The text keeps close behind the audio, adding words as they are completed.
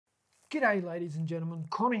G'day ladies and gentlemen,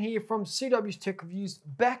 Connor here from CW's Tech Reviews,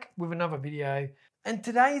 back with another video. And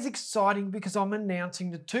today is exciting because I'm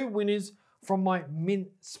announcing the two winners from my Mintt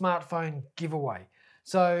smartphone giveaway.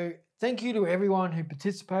 So thank you to everyone who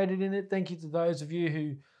participated in it. Thank you to those of you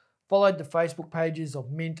who followed the Facebook pages of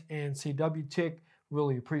Mintt and CW Tech.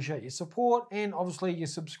 Really appreciate your support, and obviously you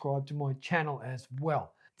subscribe to my channel as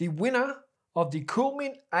well. The winner of the Cool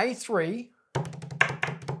Mint A3,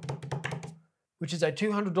 which is a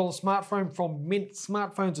 $200 smartphone from Mintt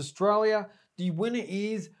Smartphones Australia. The winner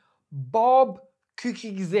is Bob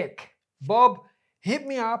Kukizek. Bob, hit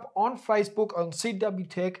me up on Facebook on CW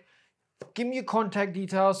Tech. Give me your contact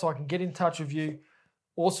details so I can get in touch with you.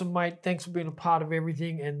 Awesome, mate. Thanks for being a part of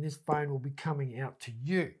everything, and this phone will be coming out to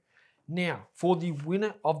you. Now, for the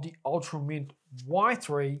winner of the Ultra Mint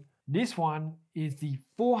Y3, this one is the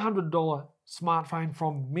 $400 smartphone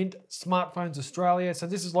from Mintt Smartphones Australia. So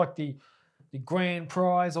this is like the grand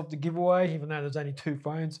prize of the giveaway. Even though there's only two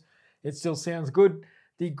phones, it still sounds good.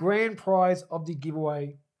 The grand prize of the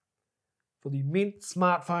giveaway for the Mintt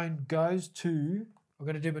smartphone goes to, I'm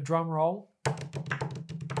going to do my drum roll,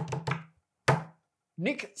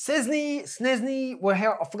 Nick Snesny, well,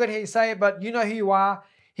 I forgot how you say it, but you know who you are.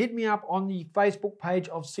 Hit me up on the Facebook page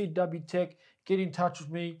of CW Tech. Get in touch with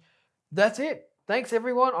me. That's it. Thanks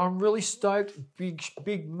everyone. I'm really stoked.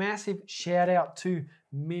 Big, massive shout out to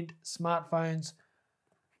Mintt Smartphones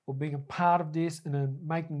for being a part of this and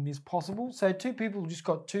making this possible. So two people just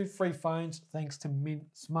got two free phones thanks to Mintt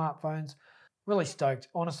Smartphones. Really stoked,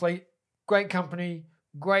 honestly. Great company,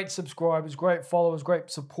 great subscribers, great followers, great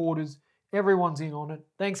supporters. Everyone's in on it.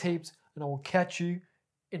 Thanks heaps, and I will catch you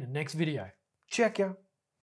in the next video. Check ya.